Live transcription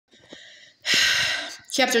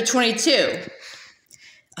Chapter 22.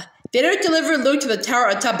 Vader delivered Luke to the tower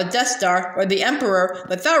atop the Death Star, where the Emperor,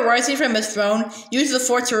 without rising from his throne, used the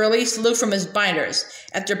Force to release Luke from his binders.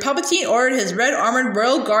 After Palpatine ordered his red-armored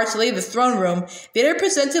royal guards to leave the throne room, Vader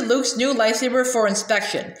presented Luke's new lightsaber for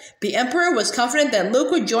inspection. The Emperor was confident that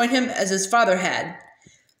Luke would join him as his father had.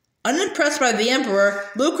 Unimpressed by the Emperor,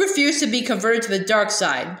 Luke refused to be converted to the dark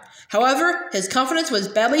side. However, his confidence was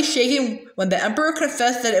badly shaken when the Emperor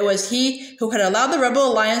confessed that it was he who had allowed the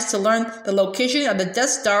Rebel Alliance to learn the location of the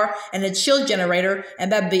Death Star and its shield generator,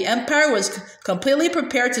 and that the Empire was completely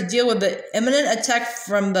prepared to deal with the imminent attack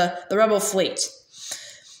from the Rebel fleet.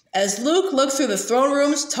 As Luke looked through the throne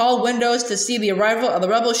room's tall windows to see the arrival of the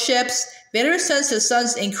Rebel ships, Vader sensed his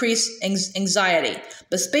son's increased anxiety.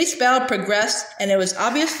 The space battle progressed, and it was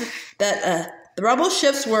obvious that the Rebel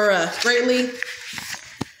ships were greatly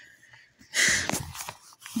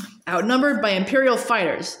outnumbered by Imperial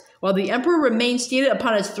fighters. While the Emperor remained seated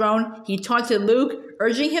upon his throne, he taunted Luke,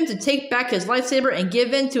 urging him to take back his lightsaber and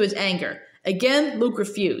give in to his anger. Again, Luke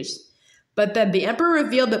refused. But then the Emperor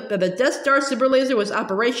revealed that the Death Star super laser was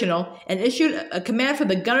operational and issued a command for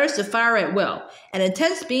the gunners to fire at will. An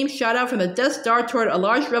intense beam shot out from the Death Star toward a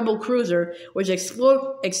large Rebel cruiser, which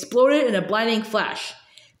exploded in a blinding flash.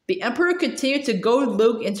 The Emperor continued to goad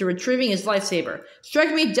Luke into retrieving his lightsaber.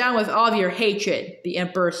 "Strike me down with all of your hatred," the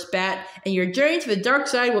Emperor spat, "and your journey to the dark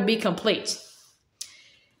side will be complete."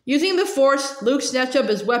 Using the Force, Luke snatched up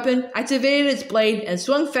his weapon, activated its blade, and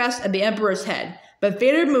swung fast at the Emperor's head. But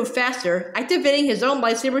Vader moved faster, activating his own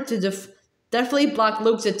lightsaber to deftly block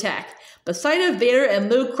Luke's attack. The sight of Vader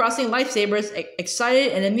and Luke crossing lightsabers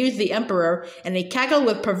excited and amused the Emperor, and he cackled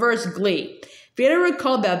with perverse glee. Vader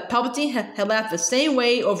recalled that Palpatine had laughed the same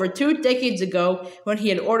way over 2 decades ago when he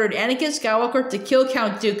had ordered Anakin Skywalker to kill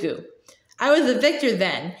Count Dooku. "I was the victor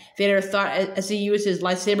then," Vader thought as he used his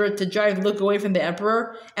lightsaber to drive Luke away from the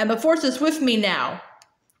Emperor, "and the Force is with me now."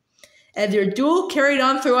 As their duel carried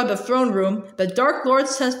on throughout the throne room, the Dark Lord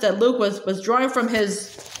sensed that Luke was drawing from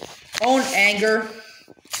his own anger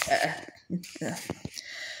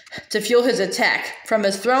to fuel his attack. From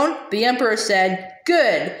his throne, the Emperor said,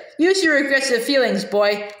 "Good. Use your aggressive feelings,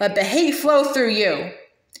 boy. Let the hate flow through you."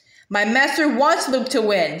 "My master wants Luke to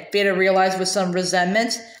win," Vader realized with some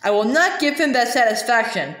resentment. "I will not give him that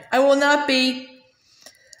satisfaction. I will not be..."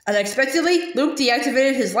 Unexpectedly, Luke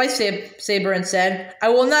deactivated his lightsaber and said, "I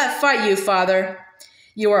will not fight you, Father."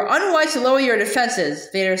 "You are unwise to lower your defenses,"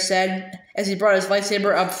 Vader said as he brought his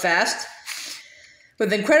lightsaber up fast.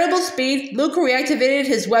 With incredible speed, Luke reactivated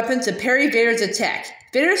his weapon to parry Vader's attack.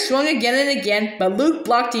 Vader swung again and again, but Luke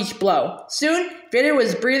blocked each blow. Soon, Vader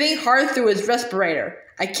was breathing hard through his respirator.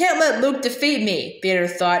 "I can't let Luke defeat me," Vader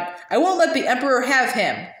thought. "I won't let the Emperor have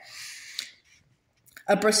him."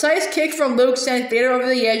 A precise kick from Luke sent Vader over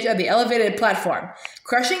the edge of the elevated platform.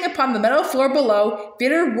 Crushing upon the metal floor below,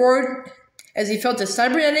 Vader roared as he felt a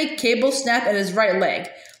cybernetic cable snap at his right leg.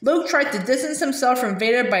 Luke tried to distance himself from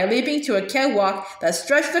Vader by leaping to a catwalk that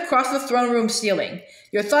stretched across the throne room ceiling.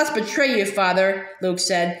 "Your thoughts betray you, Father," Luke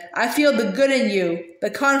said. "I feel the good in you, the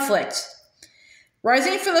conflict."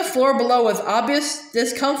 Rising from the floor below with obvious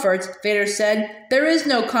discomfort, Vader said, "There is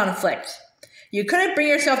no conflict." "You couldn't bring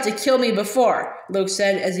yourself to kill me before," Luke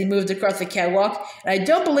said as he moved across the catwalk, "and I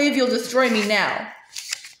don't believe you'll destroy me now."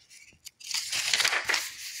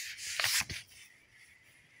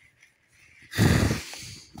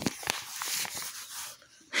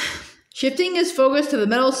 Shifting his focus to the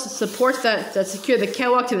metal supports that secure the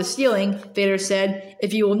catwalk to the ceiling, Vader said,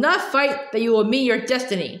 "If you will not fight, then you will meet your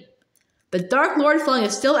destiny." The Dark Lord flung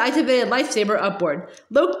his still-activated lightsaber upward.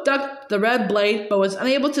 Luke ducked the red blade, but was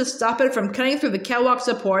unable to stop it from cutting through the catwalk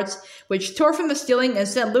supports, which tore from the ceiling and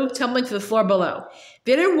sent Luke tumbling to the floor below.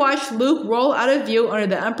 Vader watched Luke roll out of view under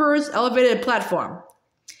the Emperor's elevated platform.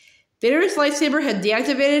 Vader's lightsaber had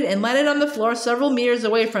deactivated and landed on the floor several meters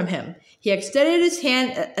away from him. He extended his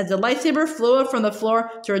hand as the lightsaber flew up from the floor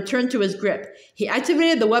to return to his grip. He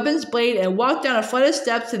activated the weapon's blade and walked down a flight of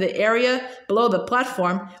steps to the area below the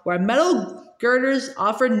platform, where metal girders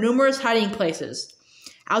offered numerous hiding places.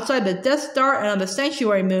 Outside the Death Star and on the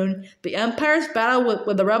Sanctuary Moon, the Empire's battle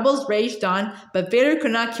with the rebels raged on, but Vader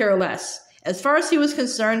could not care less. As far as he was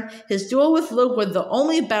concerned, his duel with Luke was the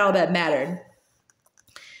only battle that mattered.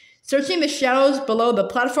 Searching the shadows below the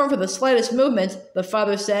platform for the slightest movement, the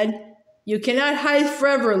father said, "You cannot hide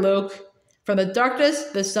forever, Luke." From the darkness,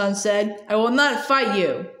 the son said, "I will not fight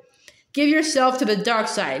you." "Give yourself to the dark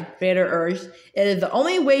side," Vader urged. "It is the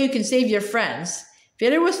only way you can save your friends."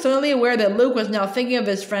 Vader was suddenly aware that Luke was now thinking of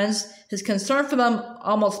his friends, his concern for them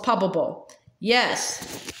almost palpable. "Yes,"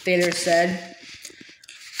 Vader said.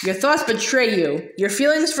 Your thoughts betray you. Your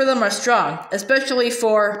feelings for them are strong, especially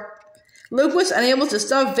for... Luke was unable to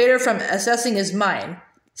stop Vader from assessing his mind.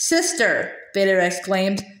 Sister, Vader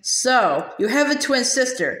exclaimed. So, you have a twin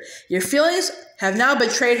sister. Your feelings have now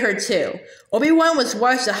betrayed her too. Obi-Wan was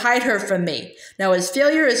wise to hide her from me. Now his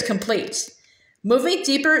failure is complete. Moving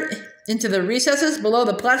deeper into the recesses below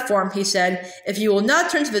the platform, he said, if you will not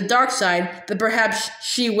turn to the dark side, then perhaps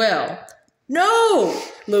she will. No!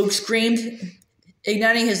 Luke screamed,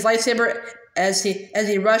 igniting his lightsaber as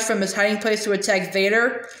he rushed from his hiding place to attack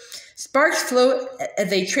Vader. Sparks flew as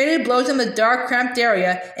they traded blows in the dark, cramped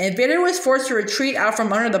area, and Vader was forced to retreat out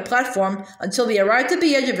from under the platform until they arrived at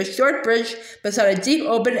the edge of a short bridge beside a deep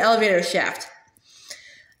open elevator shaft.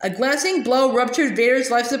 A glancing blow ruptured Vader's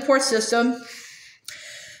life support system,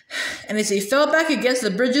 and as he fell back against the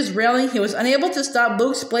bridge's railing, he was unable to stop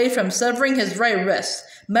Luke's blade from severing his right wrist.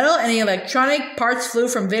 Metal and electronic parts flew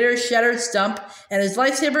from Vader's shattered stump, and his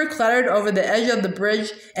lightsaber clattered over the edge of the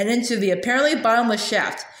bridge and into the apparently bottomless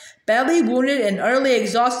shaft. Badly wounded and utterly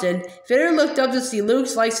exhausted, Vader looked up to see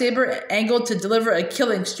Luke's lightsaber angled to deliver a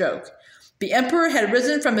killing stroke. The Emperor had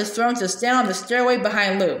risen from his throne to stand on the stairway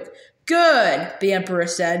behind Luke. Good, the Emperor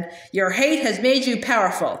said. Your hate has made you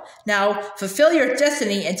powerful. Now, fulfill your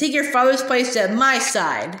destiny and take your father's place at my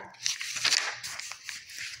side.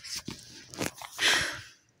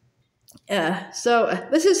 So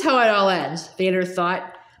this is how it all ends, Vader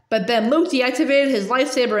thought. But then Luke deactivated his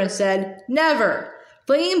lightsaber and said, Never!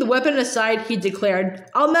 Flinging the weapon aside, he declared,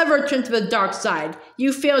 I'll never turn to the dark side.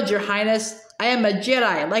 You failed, your highness. I am a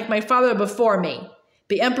Jedi, like my father before me.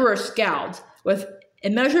 The Emperor scowled. With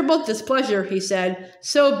immeasurable displeasure, he said,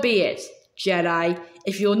 So be it, Jedi.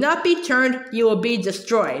 If you will not be turned, you will be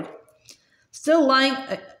destroyed. Still lying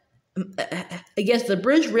against the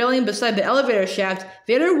bridge railing beside the elevator shaft,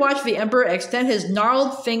 Vader watched the Emperor extend his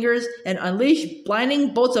gnarled fingers and unleash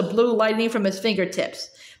blinding bolts of blue lightning from his fingertips.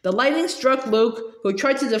 The lightning struck Luke, who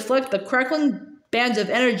tried to deflect the crackling bands of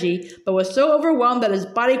energy, but was so overwhelmed that his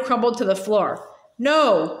body crumbled to the floor.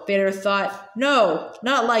 No, Vader thought. No,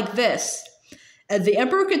 not like this. As the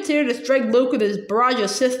Emperor continued to strike Luke with his barrage of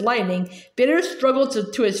Sith lightning, Vader struggled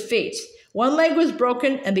to his feet. One leg was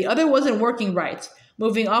broken, and the other wasn't working right.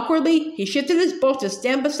 Moving awkwardly, he shifted his bolt to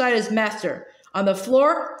stand beside his master. On the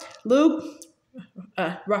floor, Luke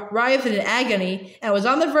writhed in agony and was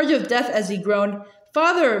on the verge of death as he groaned,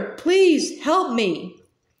 Father, please help me.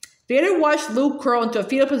 Vader watched Luke curl into a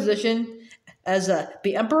fetal position as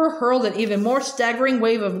the Emperor hurled an even more staggering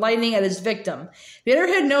wave of lightning at his victim. Vader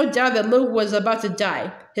had no doubt that Luke was about to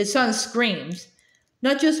die. His son screamed,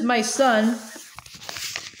 Not just my son.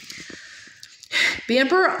 The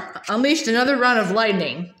Emperor unleashed another round of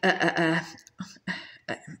lightning.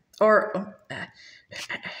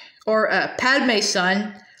 Padme,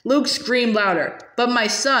 son. Luke screamed louder. But my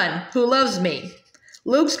son, who loves me.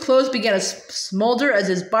 Luke's clothes began to smolder as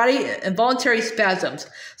his body involuntarily spasmed.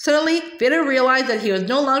 Suddenly, Vader realized that he was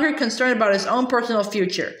no longer concerned about his own personal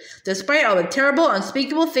future. Despite all the terrible,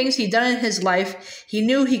 unspeakable things he'd done in his life, he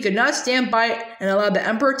knew he could not stand by and allow the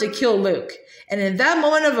Emperor to kill Luke. And in that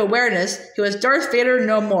moment of awareness, he was Darth Vader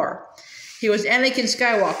no more. He was Anakin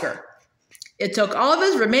Skywalker. It took all of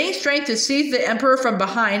his remaining strength to seize the Emperor from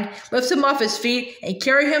behind, lift him off his feet, and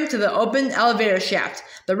carry him to the open elevator shaft.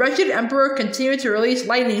 The wretched Emperor continued to release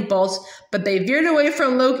lightning bolts, but they veered away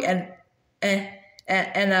from Luke and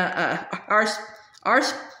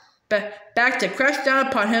arced back to crash down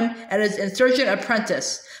upon him and his insurgent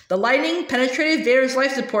apprentice. The lightning penetrated Vader's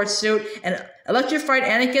life support suit and electrified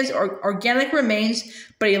Anakin's organic remains,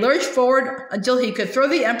 but he lurched forward until he could throw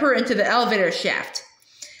the Emperor into the elevator shaft.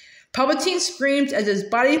 Palpatine screamed as his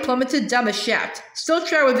body plummeted down the shaft. Still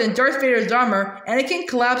trapped within Darth Vader's armor, Anakin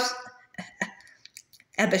collapsed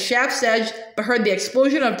at the shaft's edge, but heard the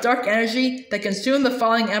explosion of dark energy that consumed the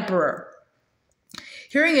falling Emperor.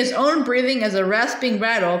 Hearing his own breathing as a rasping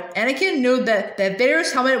rattle, Anakin knew that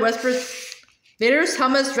Vader's helmet's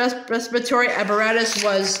respiratory apparatus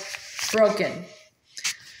was broken.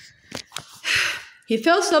 He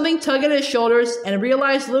felt something tug at his shoulders and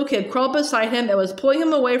realized Luke had crawled beside him and was pulling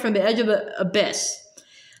him away from the edge of the abyss.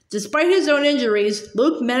 Despite his own injuries,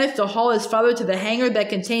 Luke managed to haul his father to the hangar that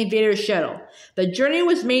contained Vader's shuttle. The journey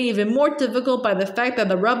was made even more difficult by the fact that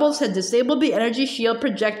the rebels had disabled the energy shield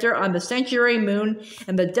projector on the sanctuary moon,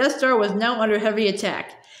 and the Death Star was now under heavy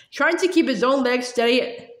attack. Trying to keep his own legs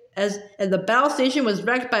steady as the battle station was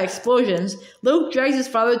wrecked by explosions, Luke dragged his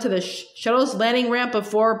father to the shuttle's landing ramp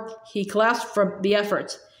before he collapsed from the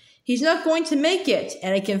effort. He's not going to make it,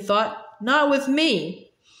 Anakin thought. Not with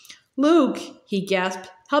me. Luke, he gasped,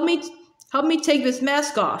 help me take this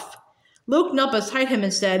mask off. Luke knelt beside him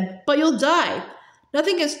and said, But you'll die.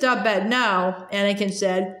 Nothing can stop that now, Anakin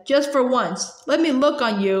said. Just for once, let me look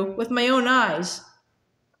on you with my own eyes.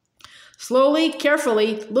 Slowly,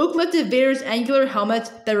 carefully, Luke lifted Vader's angular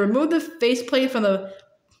helmet, then removed the faceplate from the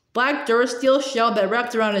black durasteel shell that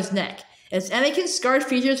wrapped around his neck. As Anakin's scarred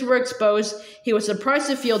features were exposed, he was surprised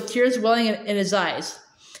to feel tears welling in his eyes.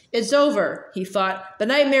 It's over, he thought. The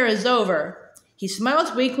nightmare is over. He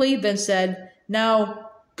smiled weakly, then said,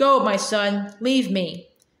 Now, go, my son. Leave me.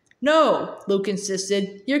 No, Luke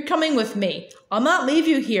insisted. You're coming with me. I'll not leave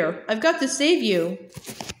you here. I've got to save you.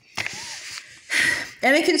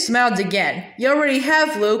 Anakin smiled again. You already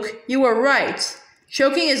have, Luke. You were right.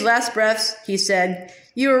 Choking his last breaths, he said,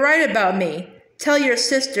 You were right about me. Tell your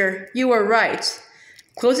sister you were right.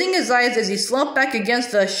 Closing his eyes as he slumped back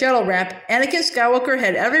against the shuttle ramp, Anakin Skywalker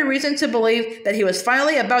had every reason to believe that he was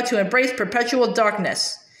finally about to embrace perpetual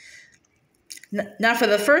darkness. Now, for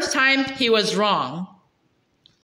the first time, he was wrong.